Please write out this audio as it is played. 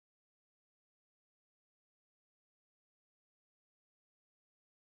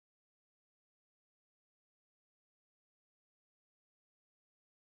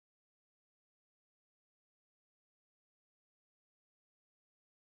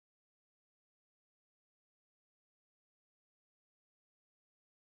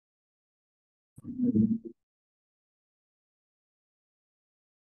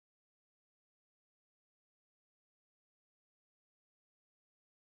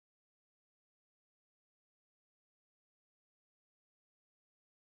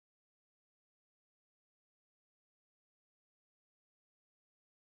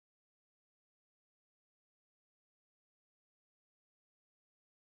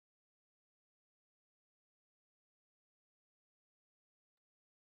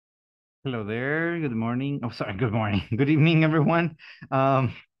Hello there. Good morning. Oh, sorry. Good morning. Good evening, everyone.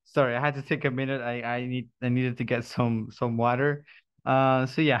 Um, sorry, I had to take a minute. I needed to get some water.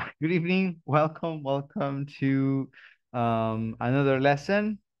 So yeah, good evening. Welcome to another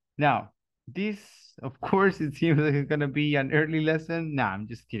lesson. Now, this, of course, it seems like it's gonna be an early lesson. Nah, I'm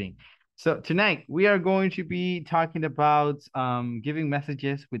just kidding. So tonight we are going to be talking about giving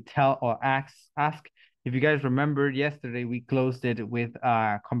messages with tell or ask. If you guys remember yesterday, we closed it with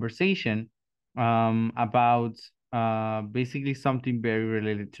a conversation about basically something very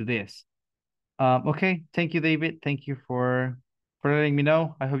related to this. Okay, thank you, David. Thank you for letting me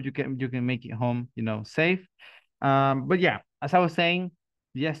know. I hope you can make it home, safe. But yeah, as I was saying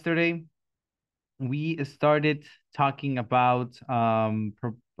yesterday, we started talking about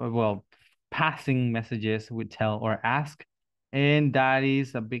passing messages with tell or ask, and that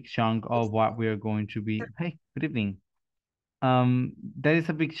is a big chunk of what we're going to be. Hey, good evening. That is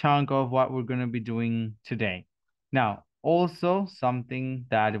a big chunk of what we're going to be doing today. Now, also something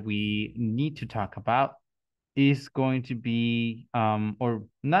that we need to talk about is going to be or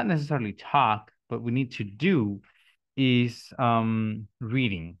not necessarily talk, but we need to do is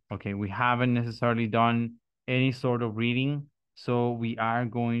reading. Okay, we haven't necessarily done any sort of reading, so we are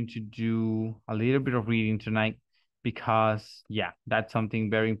going to do a little bit of reading tonight because yeah, that's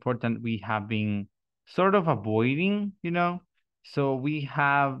something very important we have been sort of avoiding. So we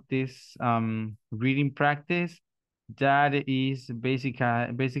have this reading practice that is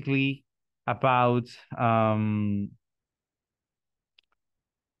basically about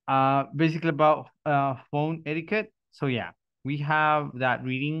basically about phone etiquette. So yeah, we have that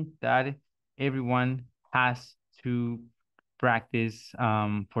reading that everyone has to practice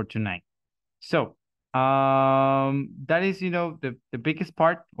for tonight. So that is the biggest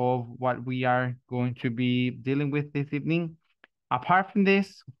part of what we are going to be dealing with this evening. Apart from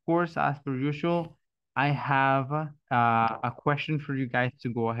this, of course, as per usual, I have a question for you guys to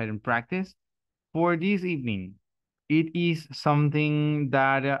go ahead and practice for this evening. It is something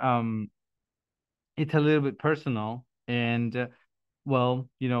that it's a little bit personal and well,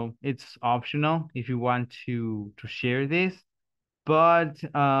 it's optional if you want to share this, but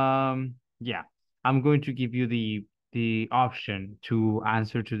yeah, I'm going to give you the option to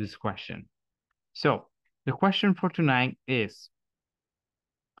answer to this question. So, the question for tonight is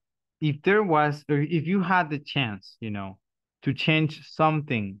if there was or if you had the chance, to change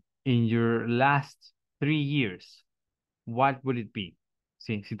something in your last 3 years, what would it be?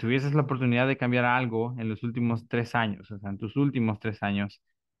 Sí, si tuvieses la oportunidad de cambiar algo en los últimos 3 años, o sea, en tus últimos 3 años,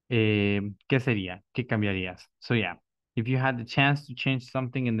 ¿qué sería? ¿Qué cambiarías? So yeah, if you had the chance to change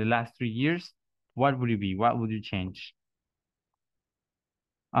something in the last 3 years, what would it be? What would you change?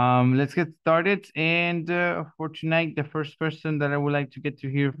 Let's get started. And for tonight, the first person that I would like to get to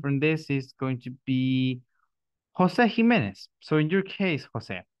hear from this is going to be Jose Jimenez. So in your case,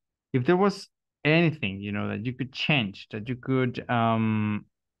 Jose, if there was anything, that you could change, that you could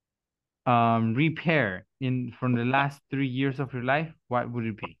repair in from the last 3 years of your life, what would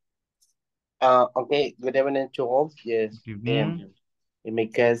it be? Okay, good evening to all. Yes. Good evening. In my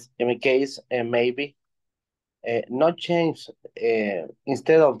case, maybe not change.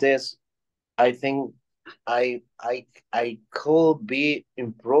 Instead of this, I think I could be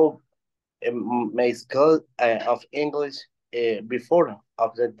improved my skill of English before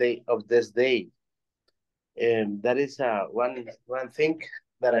of the day of this day. That is one thing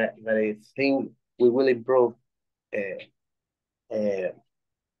that I think we will improve uh, uh,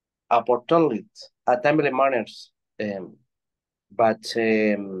 opportunities, timely manners. But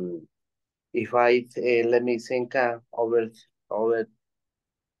if I let me think over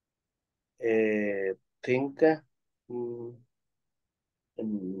think mm,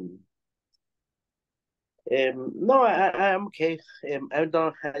 um, no, I'm okay. I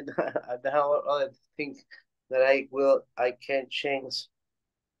don't other thing that I can change.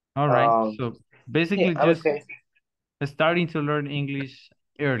 All right. Um, So yeah, basically I'm just okay. starting to learn English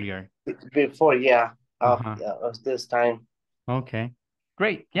earlier. Before, yeah, Uh-huh. of this time. Okay.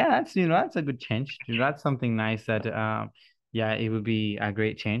 Great. Yeah, that's a good change. That's something nice that yeah, it would be a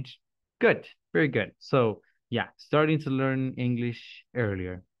great change. Good. Very good. So, yeah, starting to learn English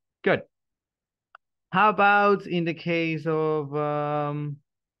earlier. Good. How about in the case of, I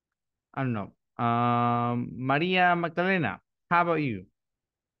don't know, Maria Magdalena? How about you?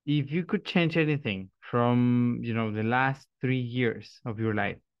 If you could change anything from, the last 3 years of your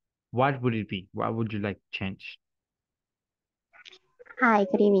life, what would it be? What would you like to change? Hi,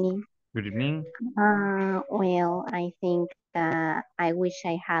 good evening. Good evening. Well, I think I wish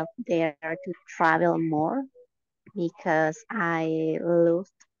I had there to travel more because I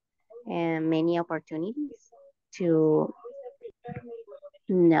lost many opportunities to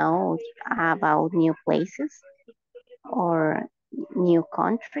know about new places or new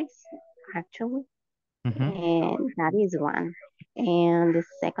countries, actually. Mm-hmm. And that is one. And the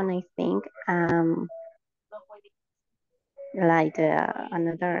second, I think, like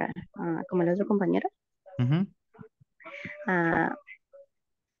another, como el otro compañero, Mm-hmm. uh,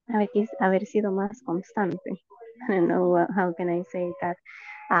 haber sido más constante. I don't know how can I say that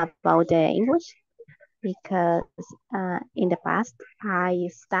about the English because in the past I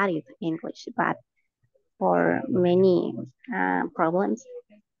studied English, but for many problems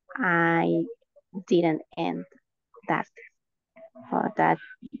I didn't end that. That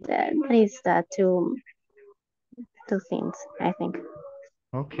that is the two things I think.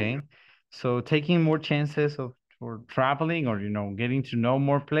 Okay. So taking more chances of for traveling or, getting to know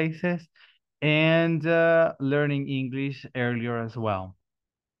more places and learning English earlier as well.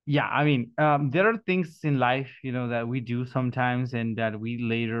 Yeah, I mean, there are things in life, that we do sometimes and that we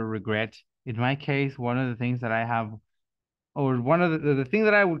later regret. In my case, one of the things that I have, or one of the thing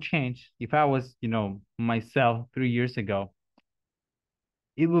that I would change if I was, myself 3 years ago,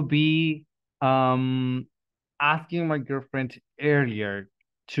 it would be asking my girlfriend earlier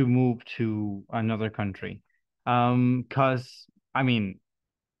to move to another country. Because I mean,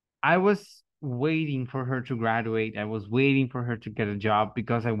 I was waiting for her to graduate. I was waiting for her to get a job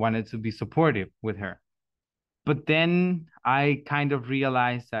because I wanted to be supportive with her. But then I kind of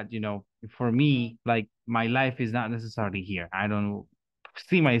realized that, for me, like my life is not necessarily here. I don't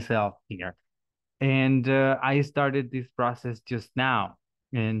see myself here. And I started this process just now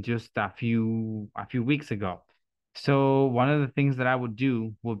and just a few weeks ago. So one of the things that I would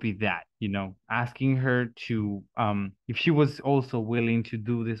do would be that, asking her to if she was also willing to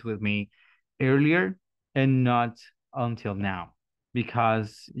do this with me earlier and not until now.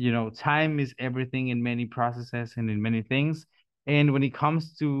 Because, time is everything in many processes and in many things. And when it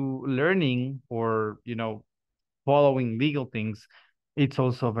comes to learning or, following legal things, it's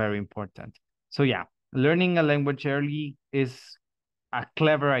also very important. So yeah, learning a language early is a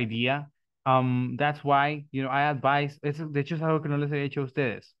clever idea. That's why, I advise, eso de hecho es algo que no les he hecho a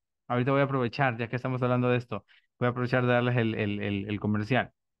ustedes. Ahorita voy a aprovechar, ya que estamos hablando de esto, voy a aprovechar de darles el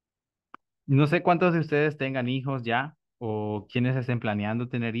comercial. No sé cuántos de ustedes tengan hijos ya o quienes estén planeando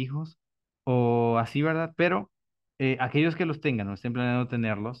tener hijos o así, ¿verdad? Pero aquellos que los tengan o estén planeando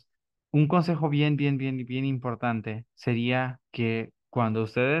tenerlos, un consejo bien, bien, bien, bien importante sería que cuando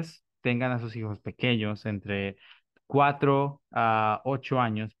ustedes tengan a sus hijos pequeños, entre 4 a 8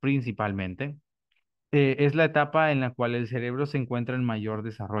 años principalmente, es la etapa en la cual el cerebro se encuentra en mayor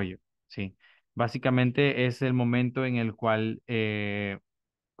desarrollo, ¿sí? Básicamente es el momento en el cual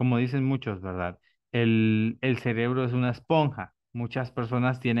como dicen muchos, ¿verdad? El cerebro es una esponja. Muchas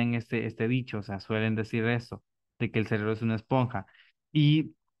personas tienen este dicho, o sea, suelen decir eso, de que el cerebro es una esponja.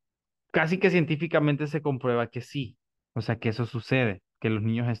 Y casi que científicamente se comprueba que sí, o sea, que eso sucede, que los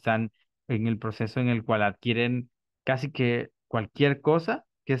niños están en el proceso en el cual adquieren casi que cualquier cosa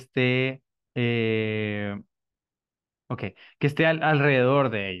que esté Ok, que esté alrededor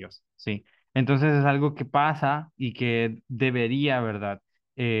de ellos, ¿sí? Entonces es algo que pasa y que debería, ¿verdad?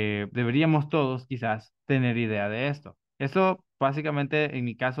 Deberíamos todos quizás tener idea de esto. Esto básicamente en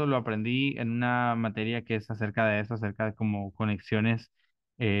mi caso lo aprendí en una materia que es acerca de eso, acerca de como conexiones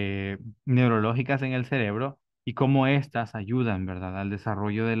eh, neurológicas en el cerebro y cómo éstas ayudan, ¿verdad? Al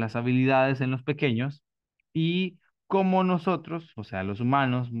desarrollo de las habilidades en los pequeños y cómo nosotros, o sea, los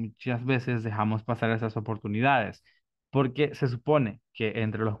humanos, muchas veces dejamos pasar esas oportunidades porque se supone que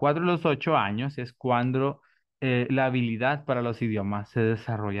entre los 4 y los 8 años es cuando la habilidad para los idiomas se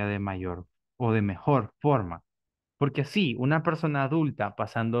desarrolla de mayor o de mejor forma. Porque sí, una persona adulta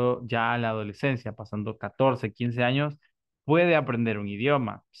pasando ya a la adolescencia, pasando 14, 15 años, puede aprender un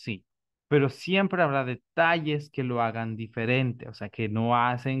idioma, sí, pero siempre habrá detalles que lo hagan diferente, o sea, que no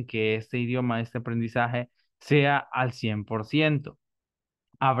hacen que este idioma, este aprendizaje sea al 100%.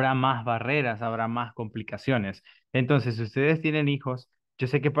 Habrá más barreras, habrá más complicaciones. Entonces, si ustedes tienen hijos, yo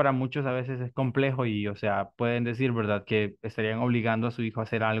sé que para muchos a veces es complejo y, o sea, pueden decir, ¿verdad?, que estarían obligando a su hijo a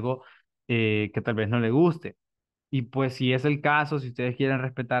hacer algo que tal vez no le guste. Y pues si es el caso, si ustedes quieren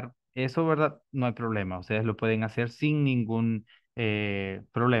respetar, eso, ¿verdad? No hay problema, ustedes lo pueden hacer sin ningún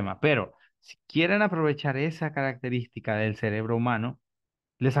problema, pero si quieren aprovechar esa característica del cerebro humano,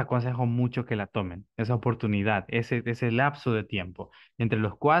 les aconsejo mucho que la tomen, esa oportunidad, ese lapso de tiempo. Entre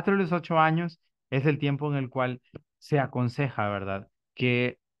los 4 y los 8 años es el tiempo en el cual se aconseja, ¿verdad?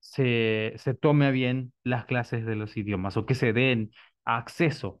 Que se tome a bien las clases de los idiomas o que se den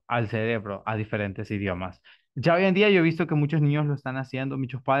acceso al cerebro a diferentes idiomas. Ya hoy en día yo he visto que muchos niños lo están haciendo,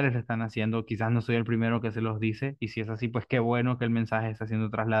 muchos padres lo están haciendo, quizás no soy el primero que se los dice, y si es así, pues qué bueno que el mensaje está siendo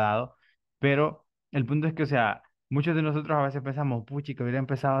trasladado, pero el punto es que, o sea, muchos de nosotros a veces pensamos, puchi, que hubiera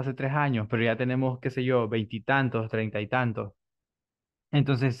empezado hace 3 años, pero ya tenemos, qué sé yo, veintitantos, treinta y tantos.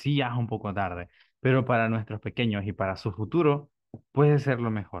 Entonces sí, ya es un poco tarde, pero para nuestros pequeños y para su futuro puede ser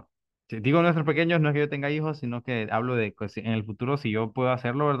lo mejor. Si digo nuestros pequeños, no es que yo tenga hijos, sino que hablo de que en el futuro si yo puedo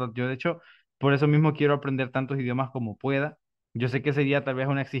hacerlo, ¿verdad? Yo de hecho, por eso mismo quiero aprender tantos idiomas como pueda. Yo sé que sería tal vez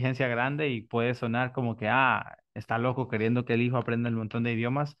una exigencia grande y puede sonar como que, está loco queriendo que el hijo aprenda un montón de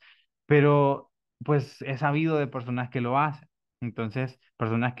idiomas, pero pues he sabido de personas que lo hacen. Entonces,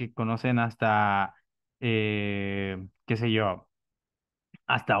 personas que conocen hasta, qué sé yo,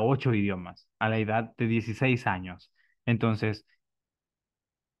 hasta 8 idiomas a la edad de 16 años. Entonces,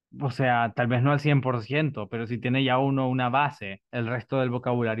 o sea, tal vez no al 100%, pero si tiene ya uno una base, el resto del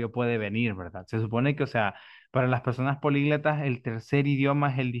vocabulario puede venir, ¿verdad? Se supone que, o sea, para las personas políglotas, el tercer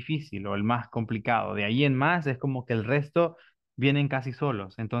idioma es el difícil o el más complicado. De ahí en más es como que el resto vienen casi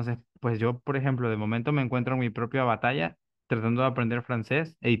solos. Entonces, pues yo, por ejemplo, de momento me encuentro en mi propia batalla tratando de aprender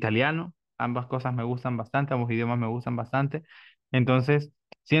francés e italiano. Ambas cosas me gustan bastante, ambos idiomas me gustan bastante. Entonces,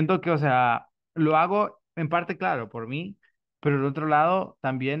 siento que, o sea, lo hago en parte, claro, por mí, pero el otro lado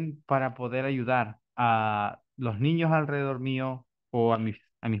también para poder ayudar a los niños alrededor mío o a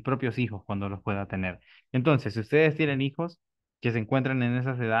mis propios hijos cuando los pueda tener. Entonces, si ustedes tienen hijos que se encuentran en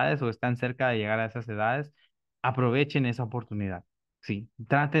esas edades o están cerca de llegar a esas edades, aprovechen esa oportunidad. Sí,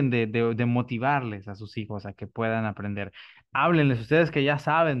 traten de motivarles a sus hijos a que puedan aprender. Háblenles, ustedes que ya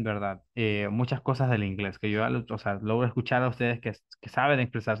saben, ¿verdad? Muchas cosas del inglés, que yo, o sea, logro escuchar a ustedes que saben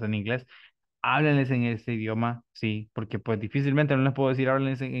expresarse en inglés. Háblenles en ese idioma, sí, porque pues difícilmente, no les puedo decir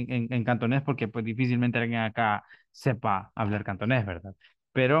háblenles en cantonés porque pues difícilmente alguien acá sepa hablar cantonés, ¿verdad?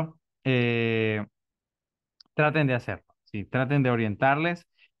 Pero traten de hacerlo, sí, traten de orientarles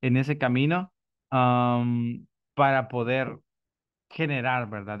en ese camino, para poder generar,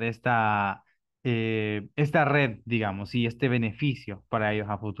 ¿verdad? Esta red, digamos, y este beneficio para ellos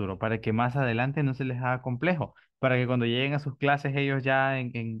a futuro, para que más adelante no se les haga complejo, para que cuando lleguen a sus clases ellos ya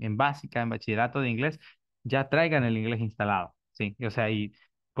en básica, en bachillerato de inglés, ya traigan el inglés instalado, ¿sí? O sea, y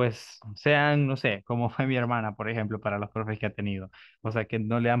pues sean, no sé, como fue mi hermana, por ejemplo, para los profes que ha tenido, o sea, que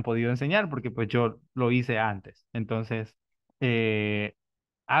no le han podido enseñar porque pues yo lo hice antes. Entonces, eh,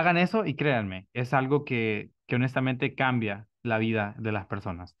 hagan eso y créanme, es algo que honestamente cambia la vida de las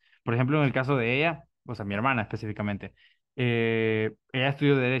personas. Por ejemplo, en el caso de ella, o sea, mi hermana específicamente, ella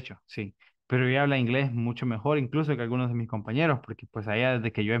estudió Derecho, sí, pero ella habla inglés mucho mejor incluso que algunos de mis compañeros, porque pues a ella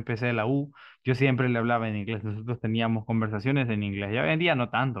desde que yo empecé la U, yo siempre le hablaba en inglés, nosotros teníamos conversaciones en inglés, ya hoy en día no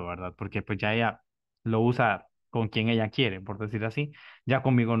tanto, ¿verdad? Porque pues ya ella lo usa con quien ella quiere, por decir así. Ya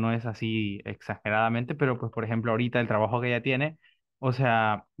conmigo no es así exageradamente, pero pues por ejemplo ahorita el trabajo que ella tiene, o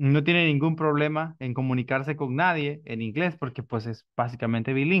sea, no tiene ningún problema en comunicarse con nadie en inglés porque pues es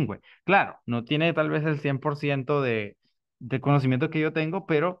básicamente bilingüe. Claro, no tiene tal vez el 100% de conocimiento que yo tengo,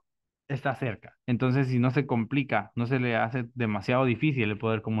 pero está cerca. Entonces, si no se complica, no se le hace demasiado difícil el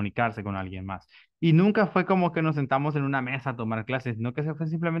poder comunicarse con alguien más. Y nunca fue como que nos sentamos en una mesa a tomar clases, sino que se fue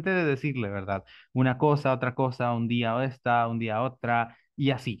simplemente de decirle, ¿verdad? Una cosa, otra cosa, un día esta, un día otra,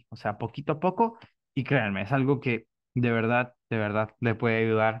 y así, o sea, poquito a poco. Y créanme, es algo que de verdad, le puede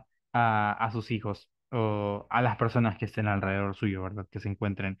ayudar a sus hijos o a las personas que estén alrededor suyo, ¿verdad? Que se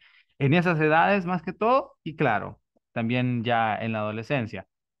encuentren en esas edades más que todo y claro, también ya en la adolescencia.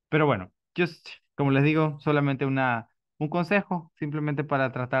 Pero bueno, just, como les digo, solamente un consejo, simplemente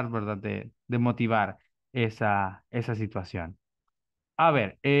para tratar, ¿verdad? De motivar esa situación. A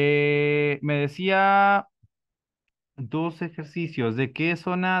ver, me decía dos ejercicios. ¿De qué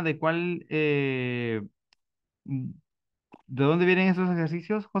zona, de cuál, de dónde vienen esos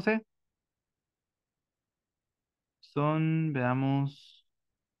ejercicios, José? Son, veamos,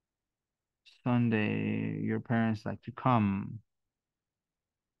 son de Your Parents Like to Come.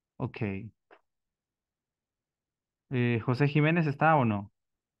 Ok. ¿José Jiménez está o no?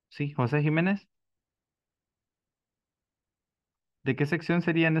 Sí, José Jiménez. ¿De qué sección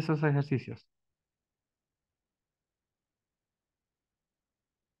serían esos ejercicios?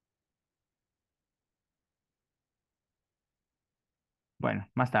 Bueno,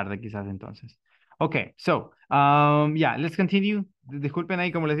 más tarde quizás entonces. Okay, so, yeah, let's continue. Disculpen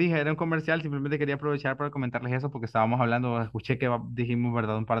ahí, como les dije, era un comercial, simplemente quería aprovechar para comentarles eso porque estábamos hablando, escuché que dijimos,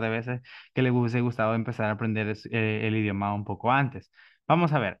 ¿verdad? Un par de veces que les hubiese gustado empezar a aprender el idioma un poco antes.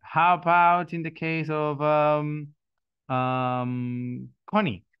 Vamos a ver. How about in the case of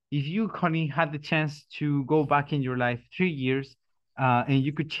Connie? If you, Connie, had the chance to go back in your life 3 years and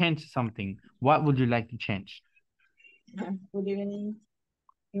you could change something, what would you like to change? Good evening.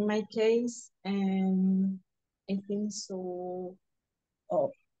 In my case, I think so.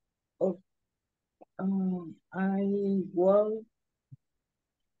 Oh, oh, I will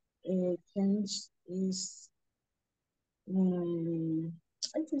change is.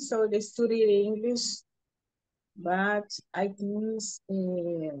 I think so. The study English, but I think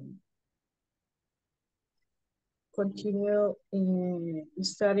continue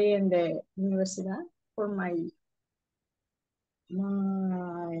study in the university for my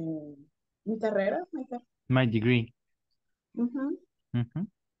mi carrera. My degree.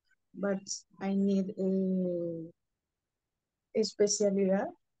 But I need a especialidad.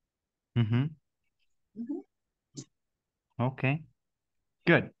 Okay,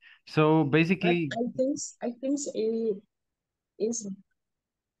 good. So basically, but I think it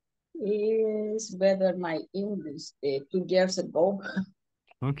is better my English 2 years ago.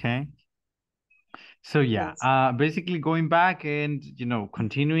 okay. So yeah, Yes. basically going back and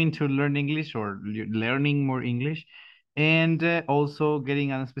continuing to learn English or learning more English, and also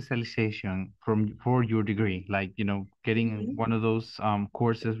getting a specialization for your degree, like getting one of those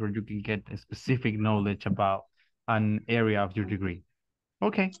courses where you can get a specific knowledge about an area of your degree.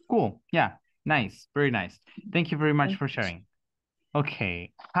 Okay, cool. Yeah, nice, very nice. Thank you very much for sharing.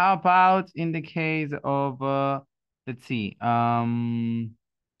 Okay, how about in the case of let's see,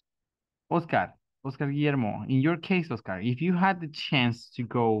 Oscar, Oscar Guillermo, in your case, Oscar, if you had the chance to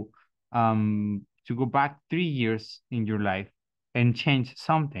go back 3 years in your life and change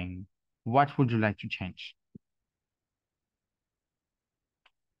something, what would you like to change?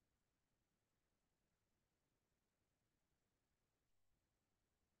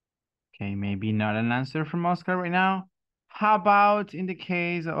 Okay, maybe not an answer from Oscar right now. How about in the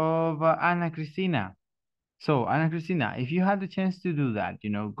case of Ana Cristina? So, Ana Cristina, if you had the chance to do that,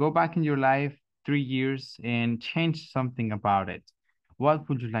 go back in your life 3 years and change something about it, what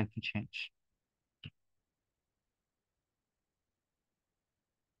would you like to change?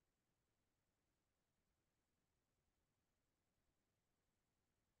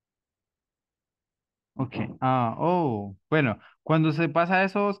 Ok. Bueno, cuando se pasa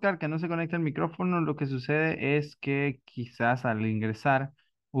eso, Oscar, que no se conecta el micrófono, lo que sucede es que quizás al ingresar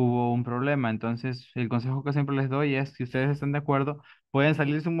hubo un problema. Entonces, el consejo que siempre les doy es, si ustedes están de acuerdo, pueden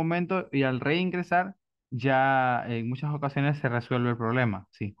salirse un momento y al reingresar, ya en muchas ocasiones se resuelve el problema.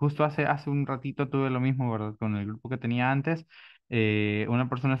 Sí, justo hace un ratito tuve lo mismo, ¿verdad? Con el grupo que tenía antes. Una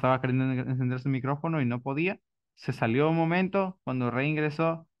persona estaba queriendo encender su micrófono y no podía. Se salió un momento, cuando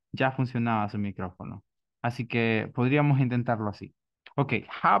reingresó ya funcionaba su micrófono. Así que podríamos intentarlo así. Okay,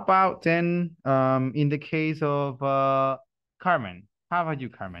 how about then in the case of Carmen? How about you,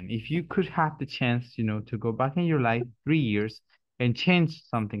 Carmen? If you could have the chance, to go back in your life 3 years and change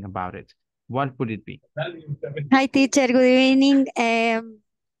something about it, what would it be? Hi, teacher. Good evening.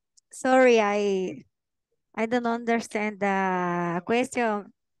 Sorry, I don't understand the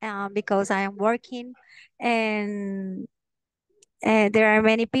question because I am working and there are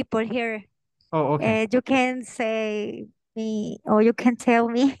many people here. Oh, okay. You can say me or you can tell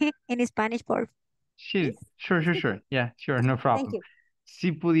me in Spanish, por Sure, sure. Yeah, sure, no Thank problem. you.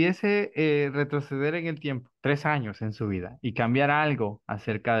 Si pudiese retroceder en el tiempo 3 años en su vida y cambiar algo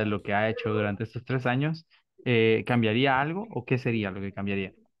acerca de lo que ha hecho durante estos 3 años, ¿cambiaría algo o qué sería lo que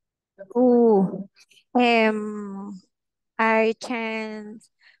cambiaría? Ooh, I change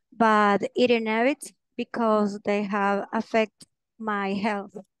bad eating habits because they have affect my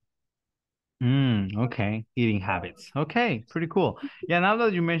health. Okay. Eating habits. Okay, pretty cool. Yeah, now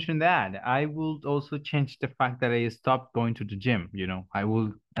that you mentioned that, I will also change the fact that I stopped going to the gym, I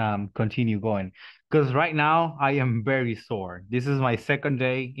will continue going because right now I am very sore. This is my second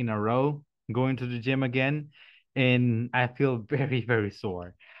day in a row going to the gym again, and I feel very, very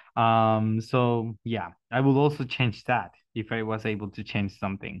sore. So yeah, I will also change that if I was able to change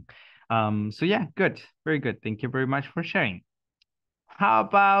something. So yeah, good. Very good. Thank you very much for sharing. How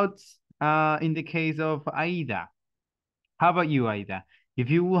about in the case of Aida? How about you, Aida? If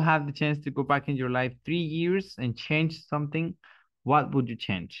you will have the chance to go back in your life 3 years and change something, what would you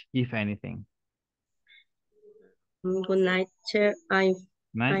change, if anything? Good night, Chair. I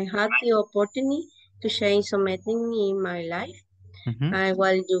Night? had the opportunity to change something in my life. Mhm.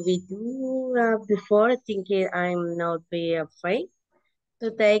 What do we do before thinking I'm not be afraid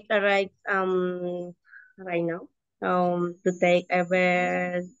to take a right now? To take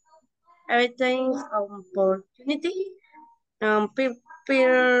everything's opportunity.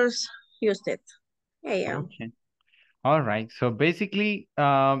 Peers used it. Yeah, yeah. Okay. All right. So basically,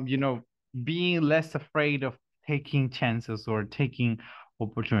 being less afraid of taking chances or taking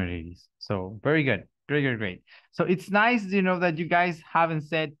opportunities. So very good. Great, great, great. So it's nice, that you guys haven't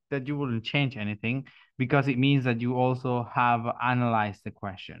said that you wouldn't change anything because it means that you also have analyzed the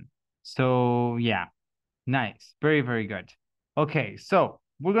question. So yeah, nice. Very, very good. Okay, so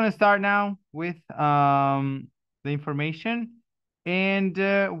we're gonna start now with the information, and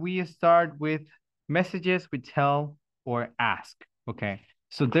we start with messages we tell or ask. Okay,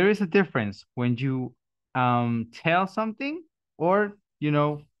 so there is a difference when you tell something or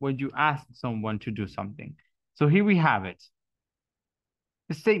when you ask someone to do something. So here we have it.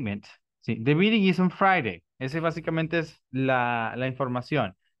 Statement. Sí, the meeting is on Friday. Ese básicamente es la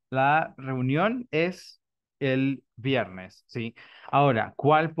información. La reunión es el viernes, ¿sí? Ahora,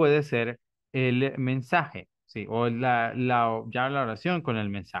 ¿cuál puede ser el mensaje? Sí, o ya la oración con el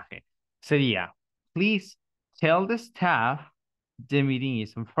mensaje. Sería, please tell the staff the meeting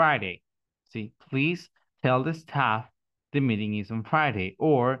is on Friday. Sí, please tell the staff the meeting is on Friday.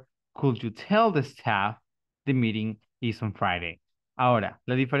 Or, could you tell the staff the meeting is on Friday? Ahora,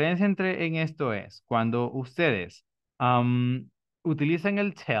 la diferencia en esto es cuando ustedes utilizan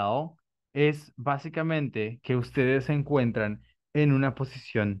el tell, es básicamente que ustedes se encuentran en una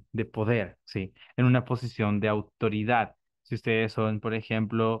posición de poder, ¿sí? En una posición de autoridad. Si ustedes son, por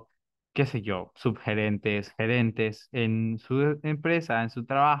ejemplo, qué sé yo, subgerentes, gerentes en su empresa, en su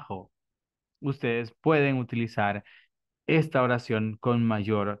trabajo, ustedes pueden utilizar esta oración con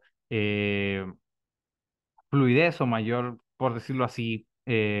mayor fluidez o mayor, por decirlo así,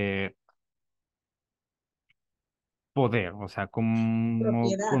 poder, o sea,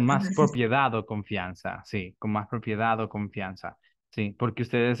 Propiedad. con más Ajá. propiedad o confianza, sí, con más propiedad o confianza, sí, porque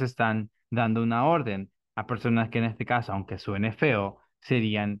ustedes están dando una orden a personas que en este caso, aunque suene feo,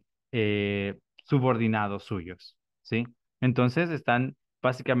 serían subordinados suyos, sí. Entonces están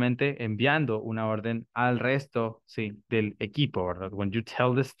básicamente enviando una orden al resto, sí, del equipo, ¿verdad? When you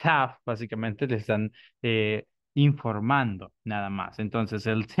tell the staff, básicamente le están informando nada más. Entonces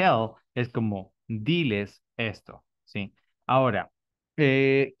el tell es como diles esto. Sí. Ahora,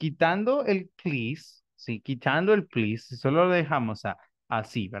 quitando el please, sí, quitando el please, solo lo dejamos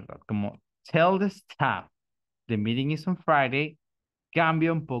así, ¿verdad? Como tell the staff the meeting is on Friday,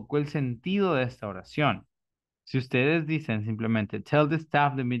 cambia un poco el sentido de esta oración. Si ustedes dicen simplemente tell the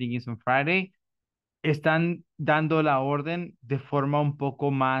staff the meeting is on Friday, están dando la orden de forma un poco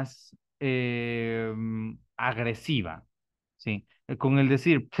más agresiva, ¿sí? Con el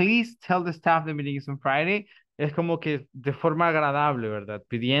decir, please tell the staff the meeting is on Friday, es como que de forma agradable, ¿verdad?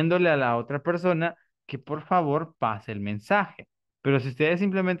 Pidiéndole a la otra persona que por favor pase el mensaje. Pero si ustedes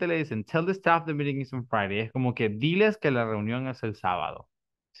simplemente le dicen, tell the staff the meeting is on Friday, es como que diles que la reunión es el sábado,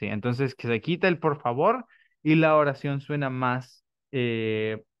 ¿sí? Entonces, que se quita el por favor y la oración suena más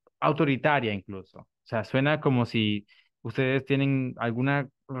autoritaria incluso. O sea, suena como si ustedes tienen alguna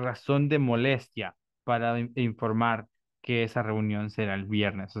razón de molestia para informar que esa reunión será el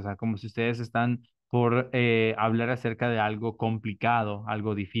viernes. O sea, como si ustedes están por hablar acerca de algo complicado,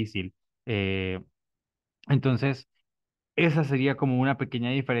 algo difícil. Eh, entonces, esa sería como una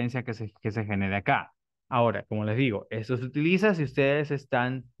pequeña diferencia que se genera acá. Ahora, como les digo, esto se utiliza si ustedes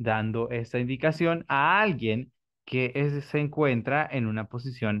están dando esta indicación a alguien que se encuentra en una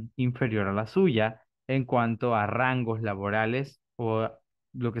posición inferior a la suya en cuanto a rangos laborales o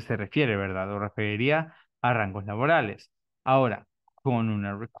lo que se refiere, ¿verdad? O referiría a rangos laborales. Ahora, con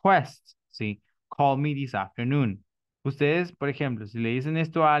una request, ¿sí? Call me this afternoon. Ustedes, por ejemplo, si le dicen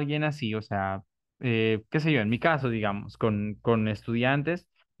esto a alguien así, o sea, qué sé yo, en mi caso, digamos, con estudiantes,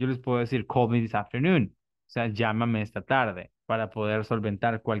 yo les puedo decir, call me this afternoon, o sea, llámame esta tarde para poder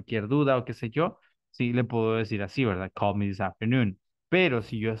solventar cualquier duda o qué sé yo, sí, le puedo decir así, ¿verdad? Call me this afternoon. Pero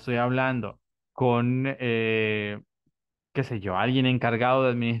si yo estoy hablando con, qué sé yo, alguien encargado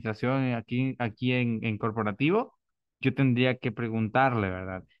de administración aquí en corporativo, yo tendría que preguntarle,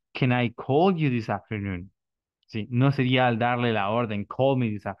 ¿verdad? Can I call you this afternoon? Sí, no sería al darle la orden, call me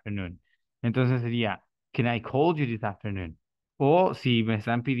this afternoon. Entonces sería, can I call you this afternoon? O si me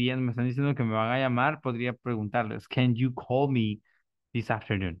están pidiendo, me están diciendo que me van a llamar, podría preguntarles, can you call me this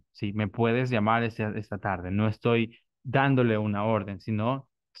afternoon? Sí, me puedes llamar esta tarde. No estoy dándole una orden, sino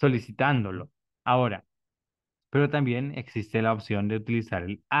solicitándolo. Ahora, pero también existe la opción de utilizar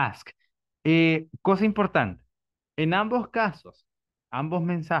el ask. Cosa importante, en ambos casos, ambos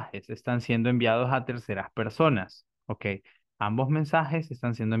mensajes están siendo enviados a terceras personas, ¿ok? Ambos mensajes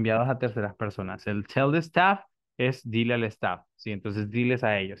están siendo enviados a terceras personas. El tell the staff es dile al staff, ¿sí? Entonces diles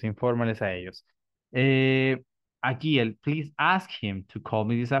a ellos, infórmales a ellos. Eh, Aquí el please ask him to call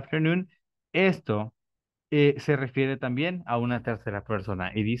me this afternoon, esto se refiere también a una tercera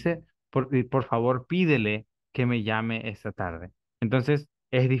persona y dice, por favor, pídele que me llame esta tarde. Entonces,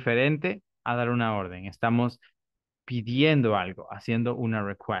 es diferente a dar una orden. Estamos pidiendo algo, haciendo una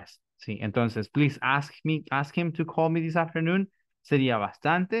request, ¿sí? Entonces, please ask him to call me this afternoon sería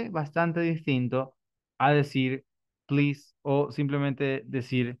bastante distinto a decir please o simplemente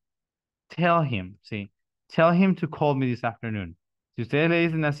decir tell him, sí. Tell him to call me this afternoon. Si ustedes le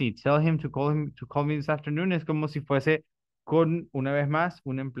dicen así, tell him to call me this afternoon, es como si fuese con, una vez más,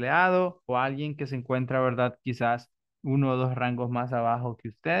 un empleado o alguien que se encuentra, ¿verdad? Quizás uno o dos rangos más abajo que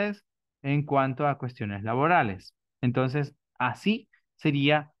ustedes en cuanto a cuestiones laborales. Entonces, así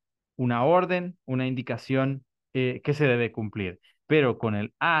sería una orden, una indicación que se debe cumplir. Pero con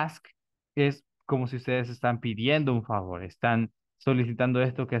el ask es como si ustedes están pidiendo un favor, están solicitando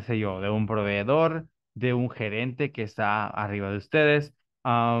esto, qué sé yo, de un proveedor, de un gerente que está arriba de ustedes,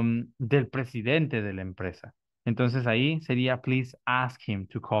 del presidente de la empresa. Entonces ahí sería, please ask him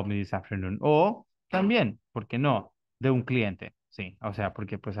to call me this afternoon. O también, ¿por qué no? De un cliente, sí. O sea,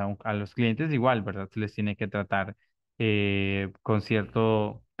 porque pues a los clientes igual, ¿verdad? Se les tiene que tratar con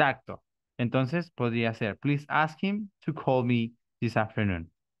cierto tacto. Entonces podría ser, please ask him to call me this afternoon.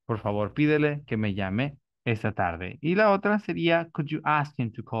 Por favor, pídele que me llame esta tarde. Y la otra sería, could you ask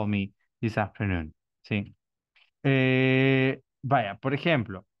him to call me this afternoon? Sí. Vaya, por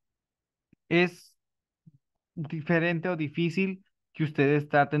ejemplo, es diferente o difícil que ustedes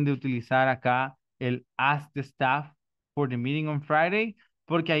traten de utilizar acá el ask the staff for the meeting on Friday,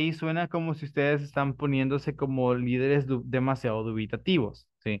 porque ahí suena como si ustedes están poniéndose como líderes demasiado dubitativos,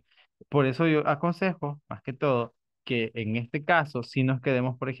 ¿sí? Por eso yo aconsejo, más que todo, que en este caso sí nos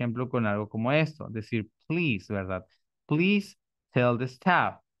quedemos, por ejemplo, con algo como esto, decir please, ¿verdad? Please tell the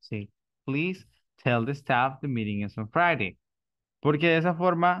staff, ¿sí? Please tell the staff the meeting is on Friday. Porque de esa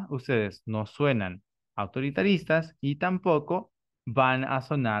forma ustedes no suenan autoritaristas y tampoco van a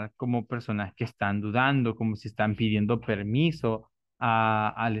sonar como personas que están dudando, como si están pidiendo permiso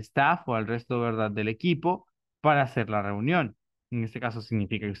al staff o al resto, ¿verdad?, del equipo para hacer la reunión. En este caso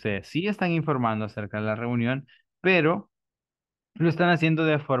significa que ustedes sí están informando acerca de la reunión, pero lo están haciendo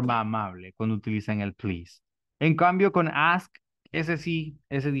de forma amable cuando utilizan el please. En cambio, con ask, ese sí,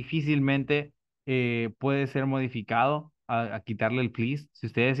 ese difícilmente puede ser modificado a quitarle el please. Si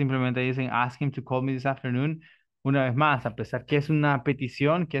ustedes simplemente dicen ask him to call me this afternoon, una vez más, a pesar que es una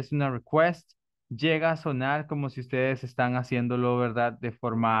petición, que es una request, llega a sonar como si ustedes están haciéndolo, ¿verdad?, de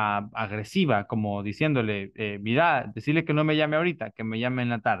forma agresiva, como diciéndole, mira, decirle que no me llame ahorita, que me llame en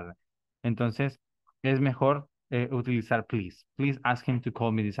la tarde. Entonces, es mejor utilizar please. Please ask him to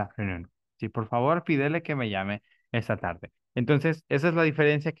call me this afternoon. Sí, por favor, pídele que me llame esta tarde. Entonces, esa es la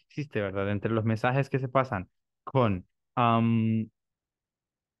diferencia que existe, ¿verdad? Entre los mensajes que se pasan con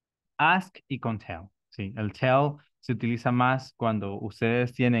ask y con tell. Sí, el tell se utiliza más cuando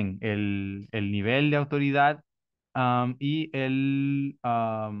ustedes tienen el nivel de autoridad y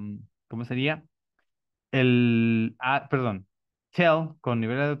 ¿cómo sería? Perdón, tell con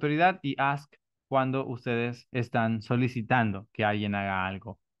nivel de autoridad y ask cuando ustedes están solicitando que alguien haga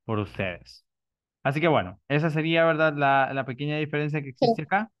algo por ustedes. Así que bueno, esa sería, ¿verdad? La pequeña diferencia que existe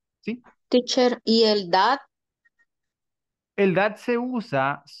acá. ¿Sí? Teacher, ¿y el that? El that se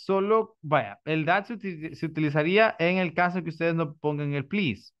usa solo, vaya, el that se utilizaría en el caso que ustedes no pongan el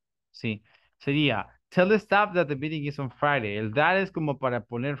please. Sí, sería, tell the staff that the meeting is on Friday. El that es como para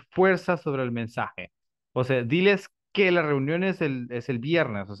poner fuerza sobre el mensaje. O sea, diles que la reunión es el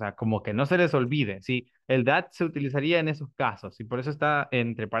viernes, o sea, como que no se les olvide. Sí, el that se utilizaría en esos casos y por eso está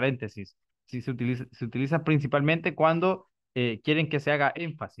entre paréntesis. Sí, se utiliza principalmente cuando quieren que se haga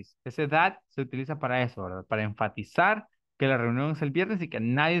énfasis. Ese that se utiliza para eso, ¿verdad? Para enfatizar que la reunión es el viernes y que a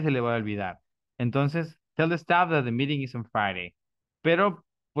nadie se le va a olvidar. Entonces, tell the staff that the meeting is on Friday. Pero,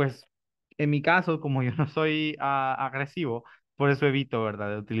 pues, en mi caso, como yo no soy agresivo, por eso evito, ¿verdad?,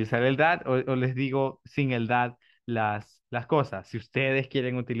 de utilizar el that o les digo sin el that las cosas. Si ustedes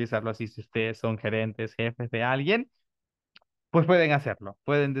quieren utilizarlo así, si ustedes son gerentes, jefes de alguien, pues pueden hacerlo,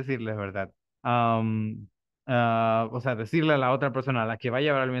 pueden decirles verdad. Am, o sea, decirle a la otra persona a la que va a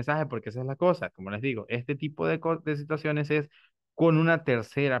llevar el mensaje, porque esa es la cosa, como les digo, este tipo de situaciones es con una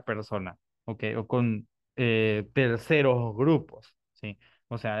tercera persona, ¿ok? O con terceros grupos, ¿sí?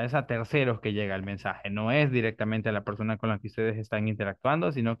 O sea, es a terceros que llega el mensaje, no es directamente a la persona con la que ustedes están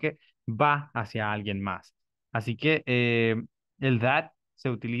interactuando, sino que va hacia alguien más. Así que El that se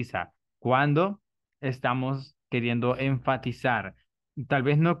utiliza cuando estamos queriendo enfatizar, tal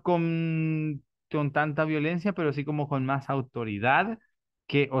vez no con tanta violencia, pero sí como con más autoridad,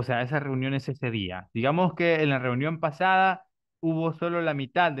 que, o sea, esa reunión es ese día. Digamos que en la reunión pasada hubo solo la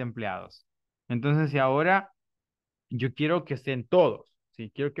mitad de empleados. Entonces, si ahora yo quiero que estén todos,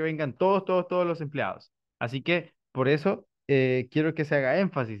 ¿sí? Quiero que vengan todos los empleados. Así que por eso quiero que se haga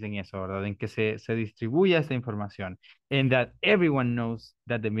énfasis en eso, ¿verdad? En que se distribuya esta información. And that everyone knows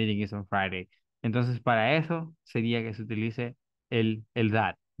that the meeting is on Friday. Entonces, para eso sería que se utilice el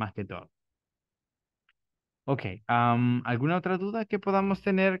that, más que todo. Ok, ¿alguna otra duda que podamos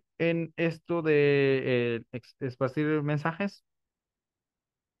tener en esto de esparcir mensajes?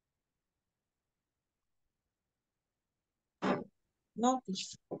 No,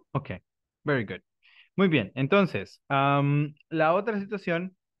 teacher. Ok, very good. Muy bien, entonces, la otra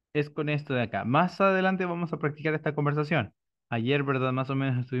situación es con esto de acá. Más adelante vamos a practicar esta conversación. Ayer, ¿verdad? Más o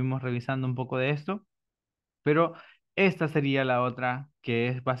menos estuvimos revisando un poco de esto, pero esta sería la otra, que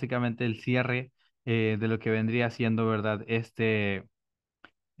es básicamente el cierre de lo que vendría siendo, ¿verdad? Este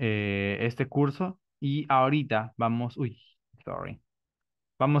curso. Y ahorita vamos, uy, sorry,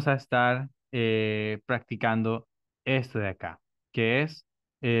 vamos a estar practicando esto de acá, que es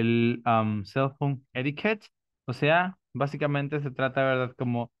el cell phone etiquette. O sea, básicamente se trata, ¿verdad?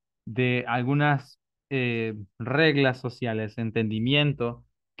 Como de algunas reglas sociales, entendimiento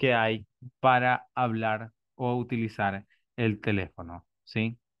que hay para hablar o utilizar el teléfono,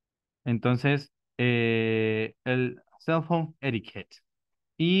 ¿sí? Entonces, el cell phone etiquette.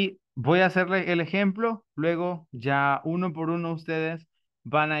 Y voy a hacerle el ejemplo, luego ya uno por uno ustedes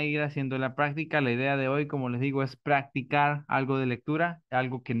van a ir haciendo la práctica. La idea de hoy, como les digo, es practicar algo de lectura,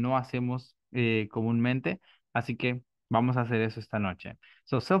 algo que no hacemos comúnmente. Así que vamos a hacer eso esta noche.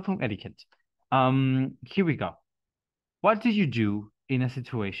 So, cell phone etiquette. Here we go. What do you do in a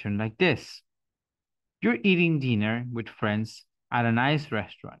situation like this? You're eating dinner with friends at a nice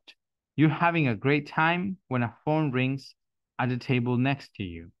restaurant. You're having a great time when a phone rings at the table next to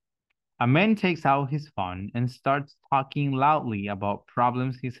you. A man takes out his phone and starts talking loudly about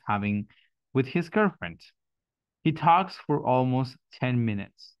problems he's having with his girlfriend. He talks for almost 10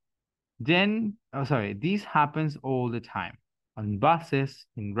 minutes. This happens all the time on buses,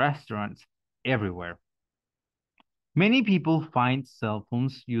 in restaurants, everywhere. Many people find cell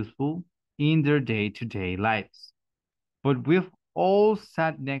phones useful in their day-to-day lives, but we've all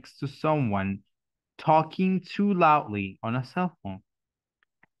sat next to someone talking too loudly on a cell phone.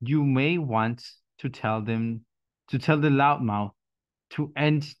 You may want to tell the loudmouth to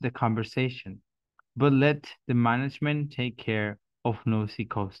end the conversation, but let the management take care of nosy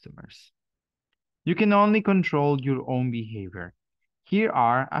customers. You can only control your own behavior. Here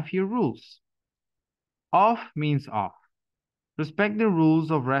are a few rules. Off means off. Respect the rules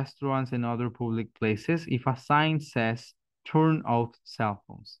of restaurants and other public places if a sign says turn off cell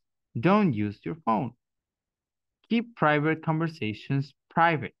phones. Don't use your phone. Keep private conversations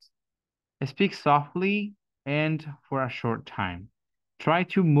private. Speak softly and for a short time. Try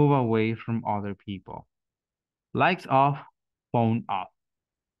to move away from other people. Lights off, phone off.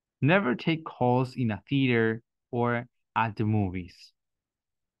 Never take calls in a theater or at the movies.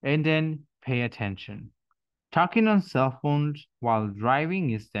 And then pay attention. Talking on cell phones while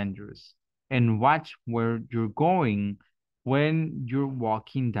driving is dangerous. And watch where you're going when you're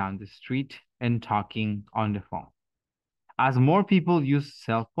walking down the street and talking on the phone. As more people use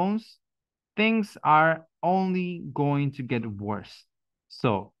cell phones, things are only going to get worse.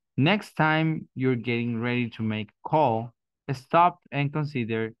 So next time you're getting ready to make a call, stop and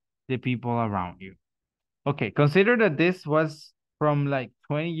consider the people around you. Okay, consider that this was from like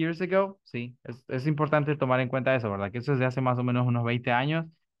 20 years ago. Sí, es importante tomar en cuenta eso, ¿verdad? Que eso es de hace más o menos unos 20 años.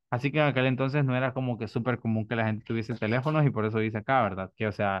 Así que en aquel entonces no era como que súper común que la gente tuviese teléfonos y por eso dice acá, ¿verdad? Que,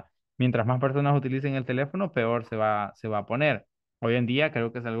 o sea, mientras más personas utilicen el teléfono, peor se va a poner. Hoy en día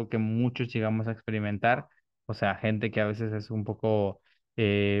creo que es algo que muchos llegamos a experimentar. O sea, gente que a veces es un poco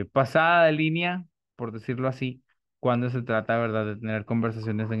pasada de línea, por decirlo así, cuando se trata, ¿verdad?, de tener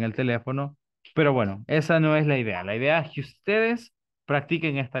conversaciones en el teléfono, pero bueno, esa no es la idea. La idea es que ustedes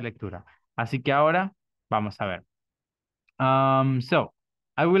practiquen esta lectura. Así que ahora vamos a ver. So,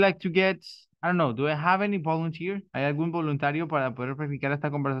 I would like to get, I don't know, do I have any volunteer? ¿Hay algún voluntario para poder practicar esta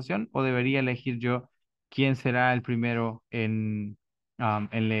conversación? ¿O debería elegir yo quién será el primero en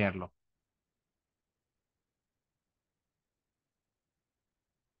leerlo?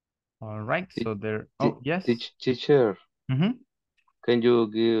 All right, so there, oh, yes. Teacher, Mhm. can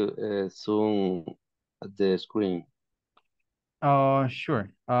you give zoom at the screen?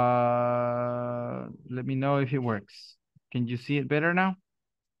 Sure. Let me know if it works. Can you see it better now?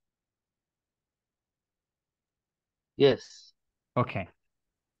 Yes. Okay.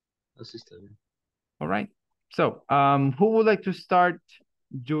 Así está bien. All right. So, who would like to start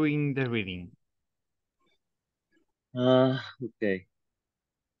doing the reading? Okay.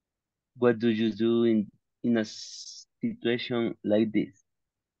 What do you do in a situation like this?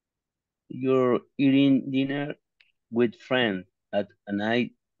 You're eating dinner with friends at a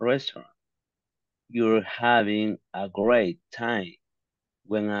night restaurant. You're having a great time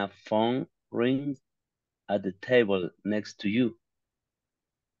when a phone rings at the table next to you.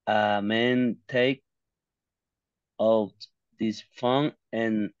 A man takes out this phone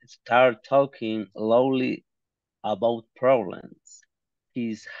and start talking loudly about problems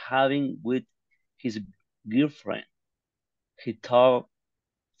he's having with his girlfriend. He talked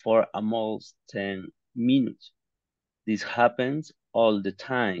for almost 10 minutes. This happens all the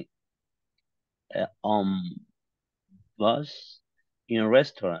time on bus, in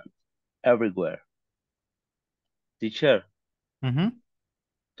restaurants, everywhere. Teacher,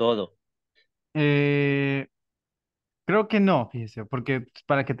 todo. Creo que no, fíjese, porque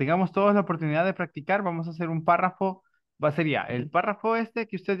para que tengamos todos la oportunidad de practicar, vamos a hacer un párrafo, sería el párrafo este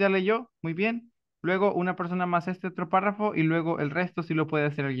que usted ya leyó, muy bien, luego una persona más este otro párrafo y luego el resto sí lo puede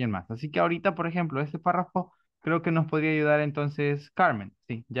hacer alguien más. Así que ahorita, por ejemplo, este párrafo creo que nos podría ayudar entonces Carmen,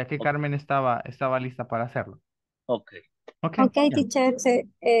 sí, ya que Carmen estaba lista para hacerlo. Ok. Ok, Okay, ya. teacher,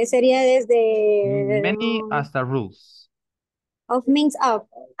 sería desde Many hasta rules. of means of.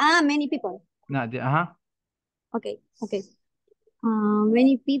 Many people. No, ajá. Okay.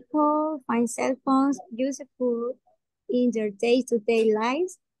 Many people find cell phones useful in their day-to-day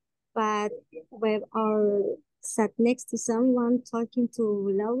lives, but when are sat next to someone talking too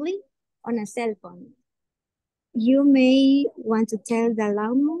loudly on a cell phone, you may want to tell the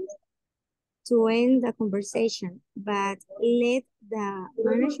loudmouth to end the conversation, but let the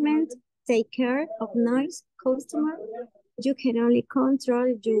management take care of noise. Customer, you can only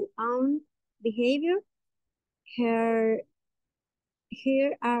control your own behavior. Here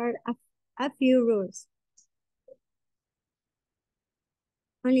are a few rules.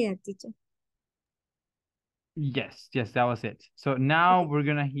 Only that, teacher. Yes, that was it. So now we're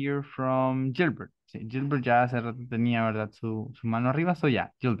gonna hear from Gilbert. Sí, Gilbert ya hace rato tenía, ¿verdad? Su mano arriba, so yeah,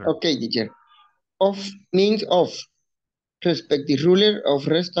 Gilbert. Okay, teacher. Off means off. Respect the ruler of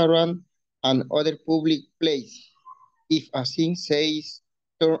restaurant and other public place. If a thing says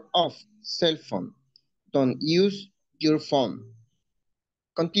turn off cell phone, don't use your phone.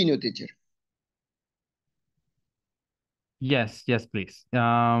 Continue, teacher. Yes, please.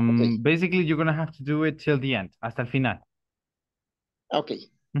 Okay. Basically, you're gonna have to do it till the end, hasta el final. Okay.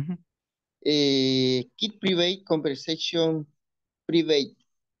 Keep private conversation private.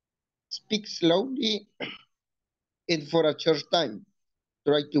 Speak slowly and for a short time.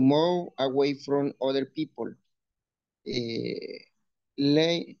 Try to move away from other people.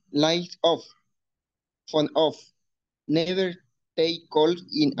 Lights off. Phone off. Never take calls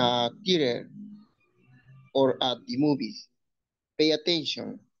in a theater or at the movies. Pay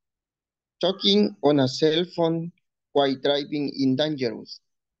attention. Talking on a cell phone while driving is dangerous.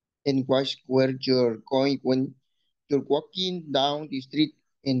 And watch where you're going when you're walking down the street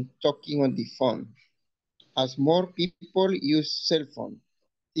and talking on the phone. As more people use cell phone,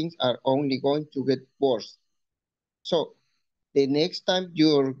 things are only going to get worse. So the next time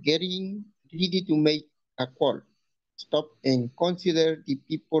you're getting ready to make a call, stop and consider the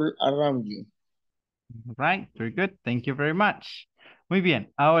people around you. Right, very good. Thank you very much. Muy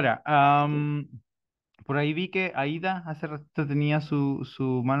bien. Ahora, por ahí vi que Aida hace ratito tenía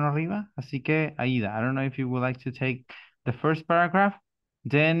su mano arriba, así que Aida, I don't know if you would like to take the first paragraph.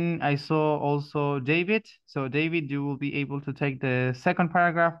 Then I saw also David. So David, you will be able to take the second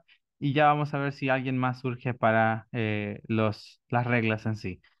paragraph y ya vamos a ver si alguien más surge para las reglas en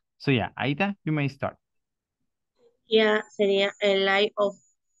sí. So yeah, Aida, you may start. Ya sería el light off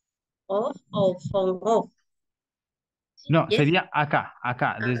o phone off. No, Yes. sería acá,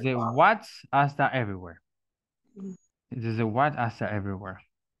 desde what hasta everywhere. Desde what hasta everywhere.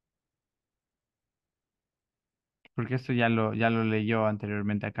 Porque esto ya lo leyó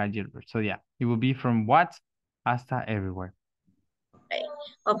anteriormente acá Gilbert. So yeah, it will be from what hasta everywhere.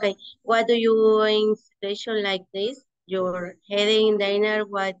 Okay. What do you do in situation like this? You're heading dinner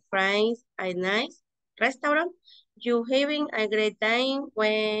with friends at nice restaurant. You having a great time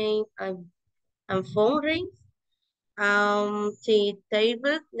when a phone rings. The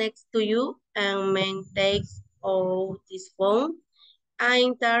table next to you and man takes out this phone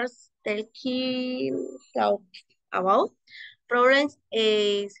and starts talk about problems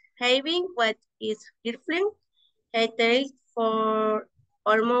is having what is girlfriend. He takes for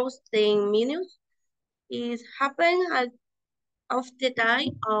almost 10 minutes. It happens of the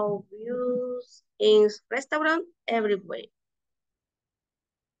time of views in restaurant everywhere.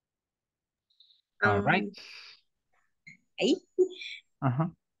 All right. Okay. Uh-huh.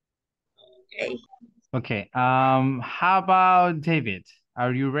 Okay. Okay. How about David?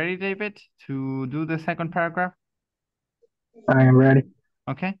 Are you ready, David, to do the second paragraph? I am ready.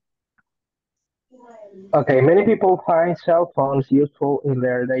 Okay. Okay, many people find cell phones useful in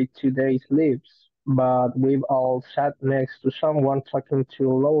their day-to-day lives, but we've all sat next to someone talking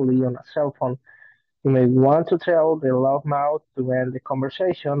too loudly on a cell phone. You may want to tell the loud mouth to end the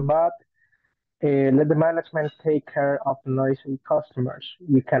conversation, but let the management take care of noisy customers.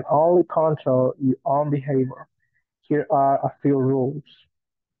 You can only control your own behavior. Here are a few rules.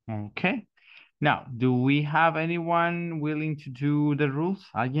 Okay. Now, do we have anyone willing to do the rules?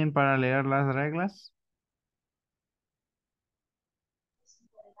 ¿Alguien para leer las reglas?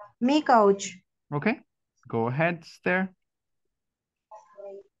 Me, coach. Okay. Go ahead, Esther.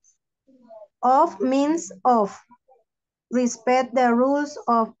 Off means off. Respect the rules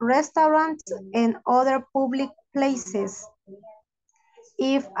of restaurants and other public places.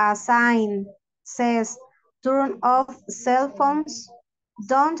 If a sign says turn off cell phones,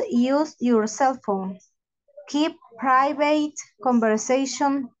 don't use your cell phone. Keep private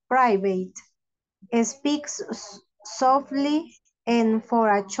conversation private. Speak softly and for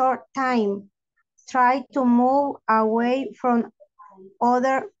a short time. Try to move away from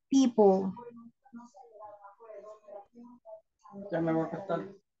other people.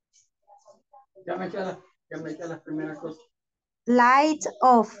 Light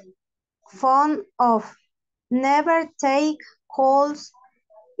off, phone off. Never take calls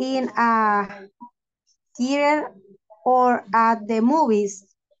in a theater or at the movies.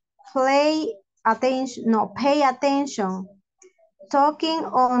 Pay attention. Talking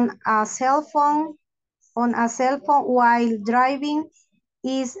on a cell phone while driving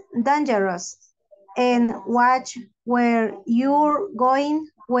is dangerous. And watch where you're going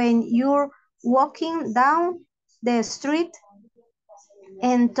when you're walking down the street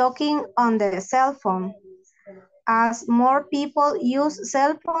and talking on the cell phone. As more people use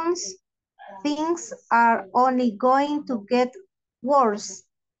cell phones, things are only going to get worse.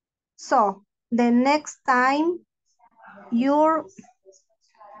 So the next time you're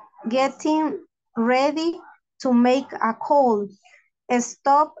getting ready to make a call,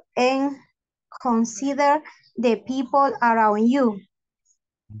 stop and consider the people around you.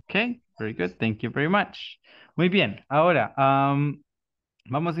 Okay, very good. Thank you very much. Muy bien. Ahora,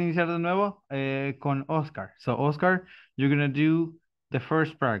 vamos a iniciar de nuevo con Oscar. So, Oscar, you're going to do the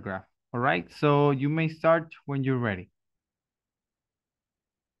first paragraph. All right? So, you may start when you're ready.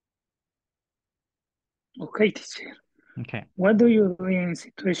 Okay, teacher. Okay. What do you do in a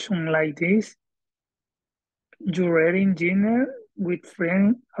situation like this? You're eating dinner with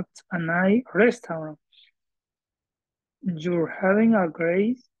friends at a nice restaurant. You're having a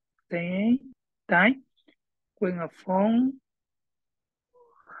great time when a phone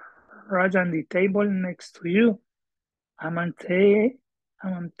right on the table next to you. A man take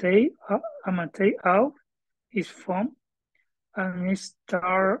out his phone and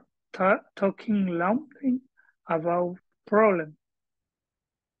start talking loudly about problem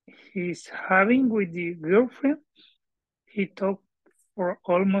he's having with the girlfriend. He talked for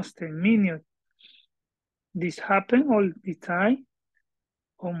almost a minute. This happens all the time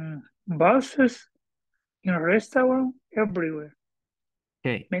on buses, in restaurants, everywhere.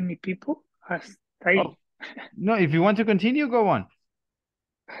 Okay. Many people are staying. Oh. No, if you want to continue, go on.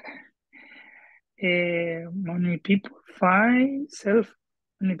 Many people find cell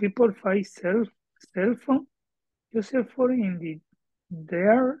phone useful in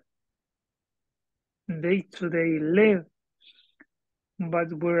their day-to-day life,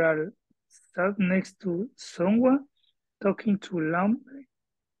 but we are sat next to someone talking too loudly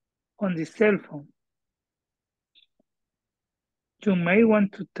on the cell phone. You may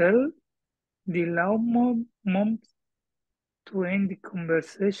want to tell the loud mom to end the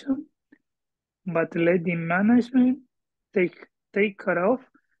conversation, but let the management take care of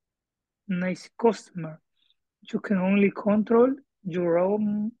nice customer. You can only control your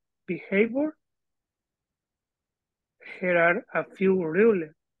own behavior. Here are a few rules.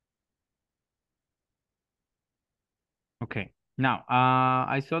 Okay. Now,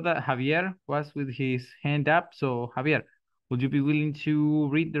 I saw that Javier was with his hand up. So, Javier, would you be willing to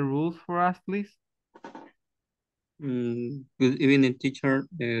read the rules for us, please? Good evening, teacher.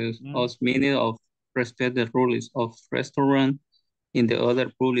 Us meaning of respect the rules of restaurant in the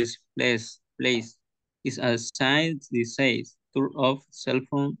other public place. is a sign that says turn off cell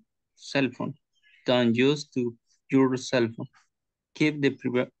phone. Don't use your cell phone. Keep the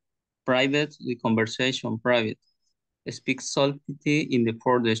the conversation private. Speak softly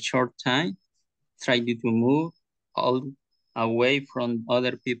for the short time. Try to move all away from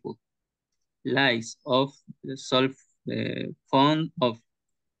other people. Lights off the cell phone off.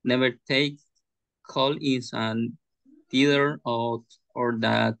 Never take call-ins and theater or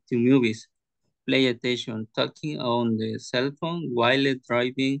that to movies. Pay attention. Talking on the cell phone while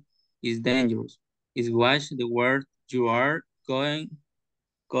driving is dangerous. Is watch the word you are going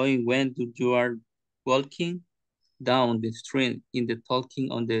when you are walking down the street in the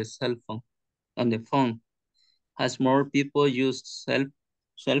talking on the cell phone. On the phone, as more people use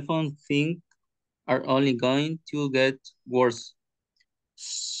cell phone, things are only going to get worse.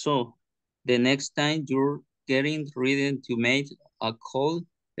 So the next time you're getting ready to make a call,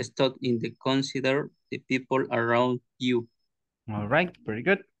 stop in the consider the people around you. All right, very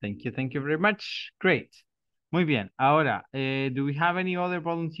good. Thank you very much. Great. Muy bien. Ahora, do we have any other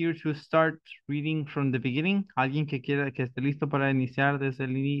volunteer to start reading from the beginning? ¿Alguien que esté listo para iniciar desde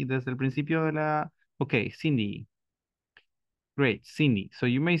el principio de la... Okay, Cindy. Great, Cindy. So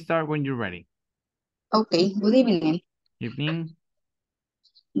you may start when you're ready. Okay, good evening. Evening.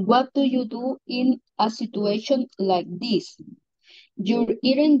 What do you do in a situation like this? You're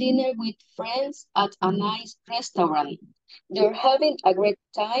eating dinner with friends at a nice restaurant. You're having a great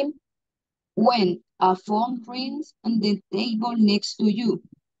time when a phone rings on the table next to you.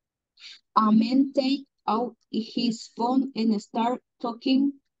 A man takes out his phone and starts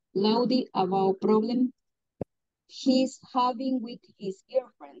talking loudly about problem he's having with his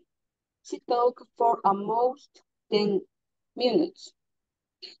girlfriend. She talked for almost 10 minutes.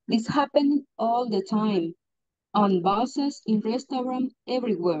 This happens all the time, on buses, in restaurants,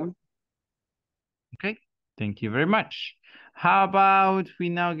 everywhere. Okay, thank you very much. How about we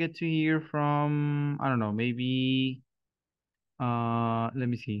now get to hear from, I don't know, maybe, let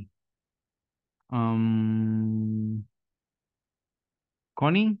me see.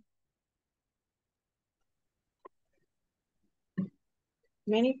 Connie?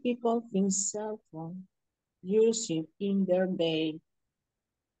 Many people think cell phone use it in their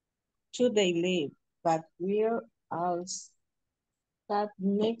to-day life, but we're all sat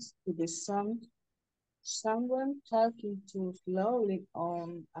next to the someone talking too slowly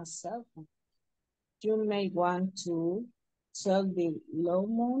on a cell phone. You may want to tell the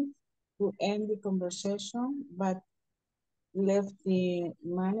lawman to end the conversation, but left the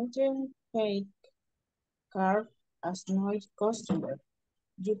manager paid card as noise customer.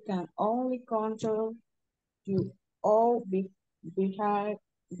 You can only control you all behind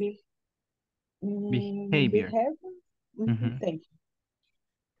Behavior. Thank you.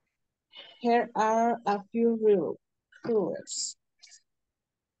 Here are a few rules.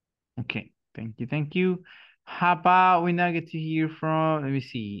 Okay, thank you. How about we now get to hear from, let me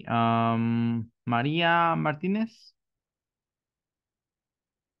see, Maria Martinez?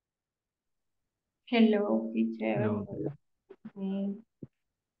 Hello, teacher. Hello.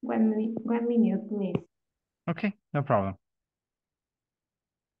 One minute, please. Okay, no problem.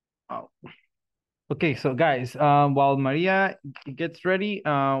 Oh. Okay, so guys, while Maria gets ready,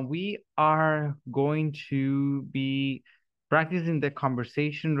 we are going to be practicing the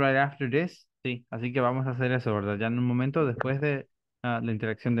conversation right after this. Sí, así que vamos a hacer eso, ¿verdad? Ya en un momento después de la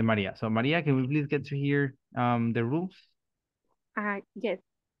interacción de María. So Maria, can we please get to hear the rules? Yes.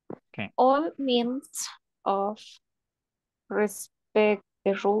 Okay. All means of respect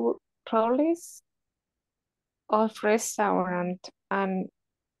the rules of restaurant and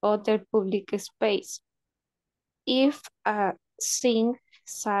other public space. If a thing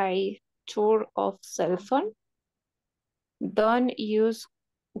say tour of cell phone, don't use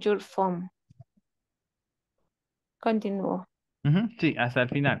your phone. Continúo. Sí, hasta el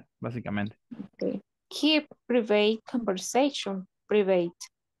final, básicamente. Okay. Keep private conversation private.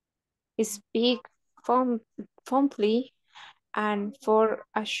 Speak fondly and for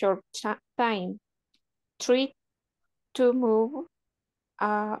a short time. Try to move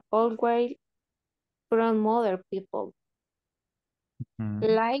always from other people.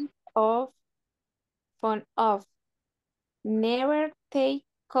 Light off, phone off. Never take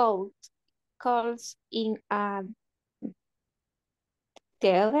calls in a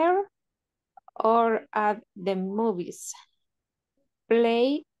theater or at the movies.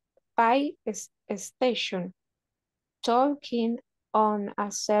 Play by station. Talking on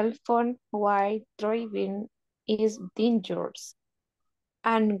a cell phone while driving is dangerous.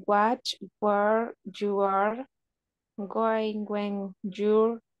 And watch where you are going when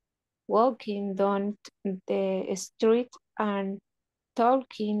you're walking down the street and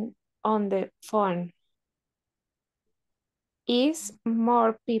talking on the phone. As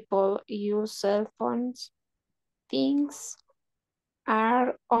more people use cell phones, things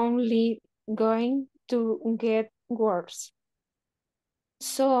are only going to get worse.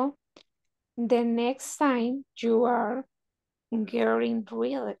 So the next time you are getting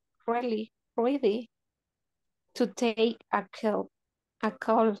really ready to take a call,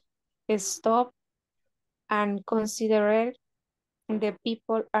 stop and consider the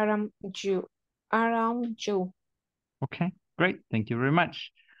people around you. Okay, great. Thank you very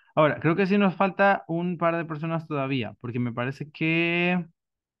much. Ahora, creo que sí nos falta un par de personas todavía, porque me parece que...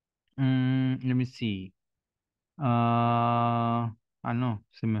 let me see. No,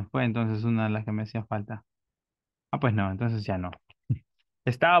 se me fue entonces una de las que me hacía falta. Pues no, entonces ya no.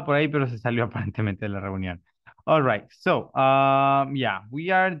 Estaba por ahí, pero se salió aparentemente de la reunión. All right, so, yeah,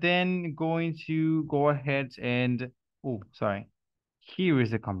 we are then going to go ahead and, sorry. Here is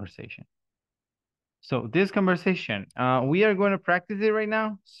the conversation. So this conversation, we are going to practice it right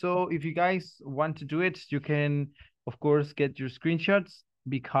now. So if you guys want to do it, you can, of course, get your screenshots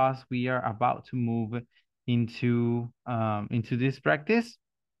because we are about to move into this practice.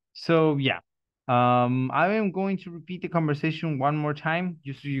 So yeah, I am going to repeat the conversation one more time,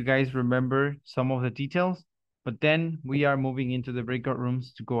 just so you guys remember some of the details, but then we are moving into the breakout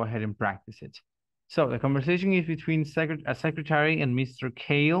rooms to go ahead and practice it. So the conversation is between a secretary and Mr.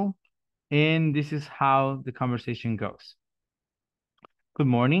 Kale, and this is how the conversation goes. Good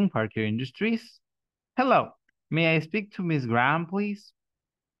morning, Parker Industries. Hello, may I speak to Miss Graham, please?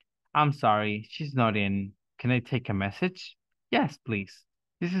 I'm sorry, she's not in. Can I take a message? Yes, please.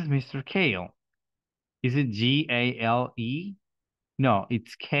 This is Mr. Kale. Is it G-A-L-E? No,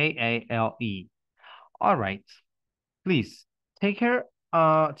 it's K-A-L-E. All right. Please, tell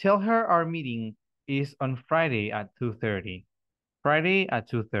her our meeting is on Friday at 2:30. Friday at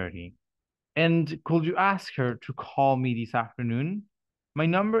 2:30. And could you ask her to call me this afternoon? My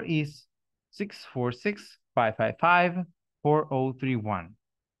number is 646-555-4031.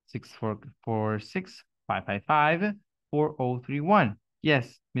 646-555-4031.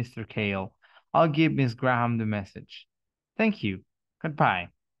 Yes, Mr. Kale. I'll give Miss Graham the message. Thank you. Goodbye.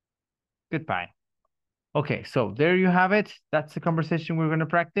 Goodbye. Okay, so there you have it. That's the conversation we're going to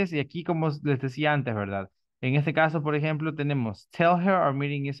practice. Y aquí, como les decía antes, ¿verdad? En este caso, por ejemplo, tenemos tell her our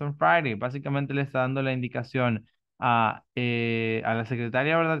meeting is on Friday. Básicamente le está dando la indicación a la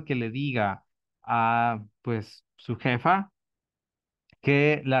secretaria, ¿verdad? Que le diga a, pues, su jefa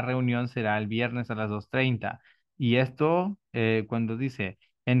que la reunión será el viernes a las 2:30. Y esto, cuando dice,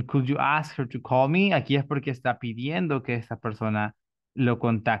 and could you ask her to call me? Aquí es porque está pidiendo que esta persona lo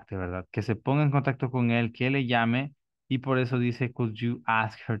contacte, ¿verdad? Que se ponga en contacto con él, que le llame, y por eso dice, could you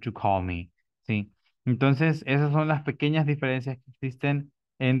ask her to call me? ¿Sí? Entonces, esas son las pequeñas diferencias que existen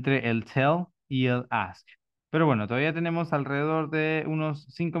entre el tell y el ask. Pero bueno, todavía tenemos alrededor de unos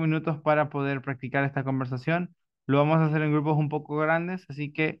 5 minutos para poder practicar esta conversación. Lo vamos a hacer en grupos un poco grandes,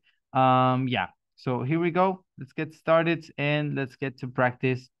 así que, yeah. So here we go. Let's get started and let's get to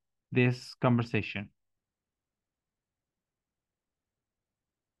practice this conversation.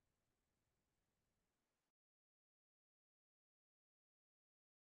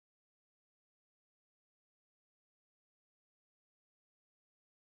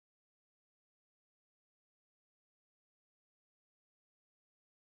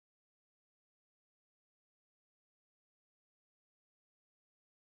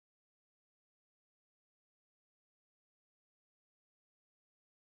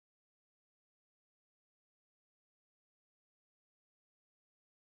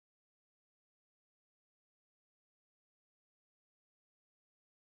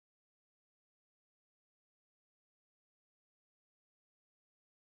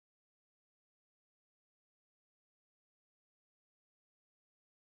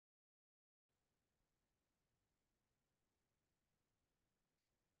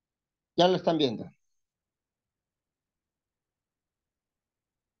 Ya lo están viendo.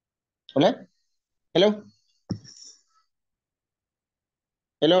 ¿Hola? Hello.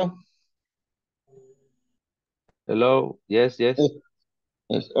 Hello. Hello. Yes, yes.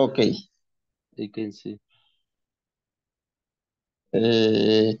 Yes, okay. I can see.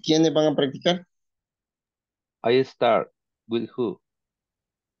 ¿Quiénes van a practicar? I start with who?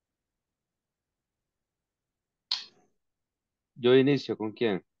 Yo inicio con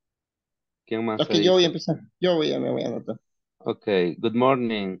quién? ¿Quién más se Ok, yo voy a dice? empezar. Me voy a anotar. Okay. Good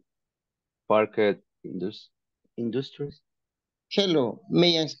morning, Parker Industries. Hello,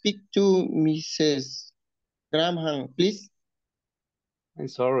 may I speak to Mrs. Graham, please? I'm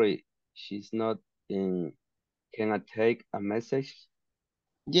sorry, She's not in. Can I take a message?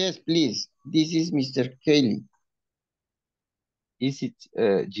 Yes, please. This is Mr. Kelly. Is it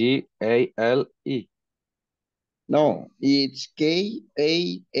Gale? No, it's Kale.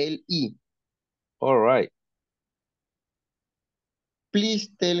 All right. Please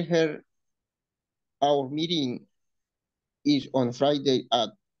tell her our meeting is on Friday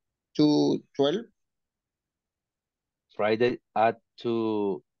at 2:12 Friday at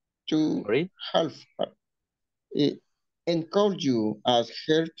 2. to Sorry? half. And call you. Ask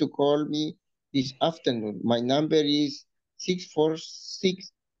her to call me this afternoon. My number is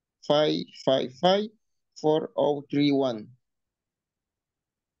 646-555-4031.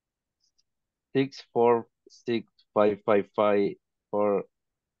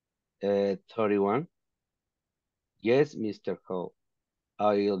 646-555-31. Yes, Mr. Hall.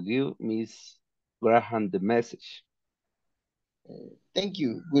 I'll give Miss Graham the message. Thank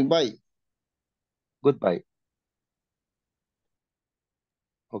you. Goodbye. Goodbye.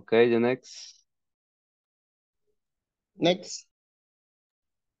 Okay, the next. Next.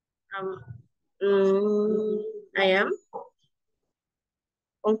 I am.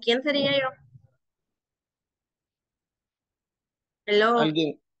 ¿Con quién sería yo? Hello.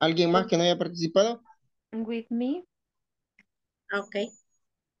 ¿Alguien más que no haya participado? With me. Okay.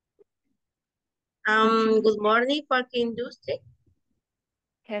 Good morning, park industry.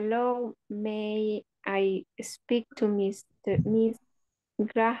 Hello, may I speak to Miss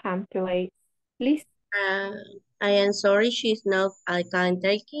Graham, please? I am sorry, she's not. I can't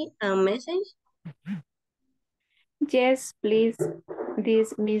take a message. Yes, please.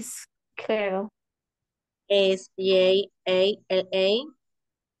 This Miss Carol. Sgalla.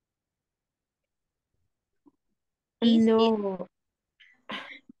 No.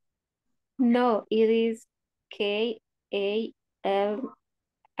 No, it is Kala.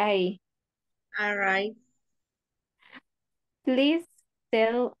 All right. Please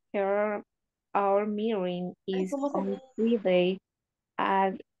tell her our meeting is on Friday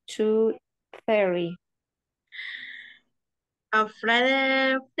at 2:30.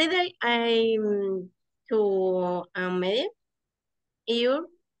 Friday, I'm to media. You?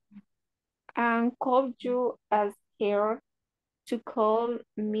 And could you ask her to call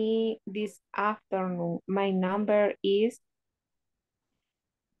me this afternoon? My number is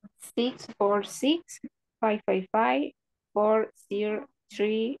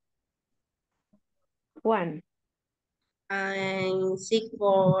 646-555-4031. And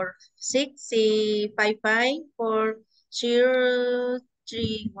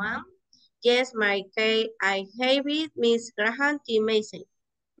 646-555-4031. Yes, my case, I have it, Miss Graham, the message.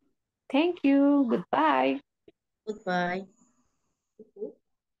 Thank you. Goodbye. Goodbye.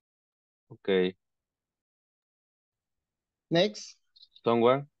 Okay. Next.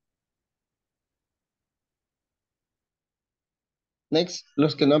 Someone? Next.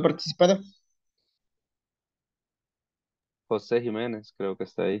 Los que no han participado. José Jiménez, creo que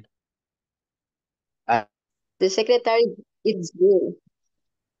está ahí. The secretary is you.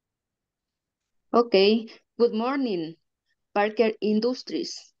 Okay. Good morning, Parker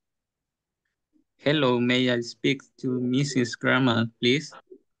Industries. Hello, may I speak to Mrs. Graham, please?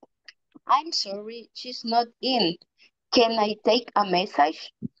 I'm sorry, she's not in. Can I take a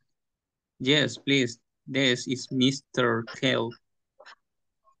message? Yes, please. This is Mr. Kell.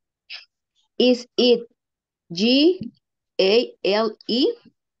 Is it Gale?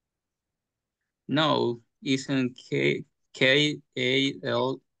 No, isn't Kale.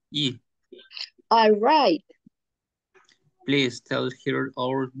 All right. Please tell her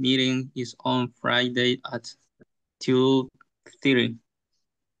our meeting is on Friday at 2:30.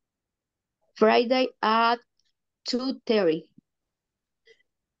 Friday at 2:30.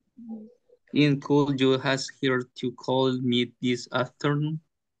 And could you ask her to call me this afternoon?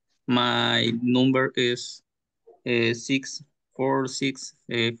 My number is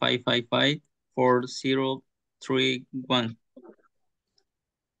 646-555-4031.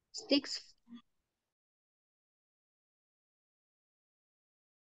 6.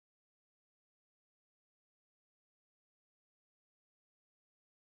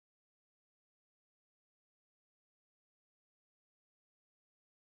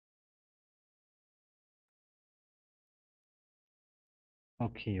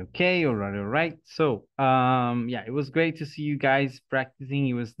 Okay, all right. So, yeah, it was great to see you guys practicing.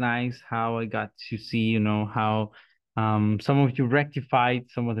 It was nice how I got to see, how some of you rectified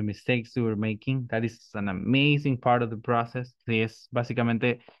some of the mistakes you were making. That is an amazing part of the process. Sí, es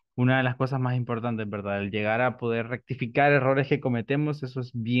básicamente una de las cosas más importantes, ¿verdad? El llegar a poder rectificar errores que cometemos, eso es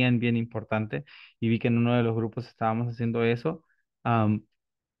bien, bien importante. Y vi que en uno de los grupos estábamos haciendo eso.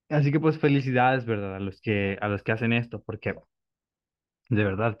 Así que pues felicidades, ¿verdad? A los que hacen esto, porque de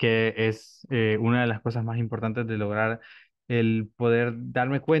verdad que es una de las cosas más importantes de lograr el poder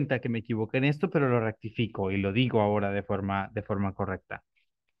darme cuenta que me equivoqué en esto, pero lo rectifico y lo digo ahora de forma correcta.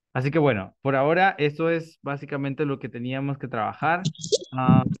 Así que bueno, por ahora eso es básicamente lo que teníamos que trabajar.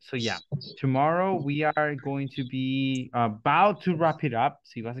 So yeah, tomorrow we are going to be about to wrap it up.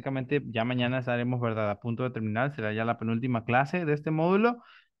 Sí, básicamente ya mañana estaremos, ¿verdad? A punto de terminar. Será ya la penúltima clase de este módulo.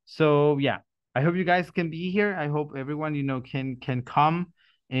 So yeah, I hope you guys can be here. I hope everyone, can come.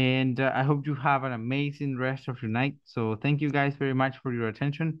 And I hope you have an amazing rest of your night. So thank you guys very much for your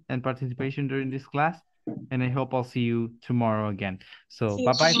attention and participation during this class. And I hope I'll see you tomorrow again. So See you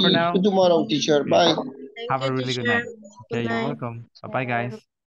bye-bye for tomorrow. now. See you tomorrow, teacher. Okay. Bye. Thank Have you, a really good teacher. night. Good Okay, you're night. welcome. Bye-bye, guys.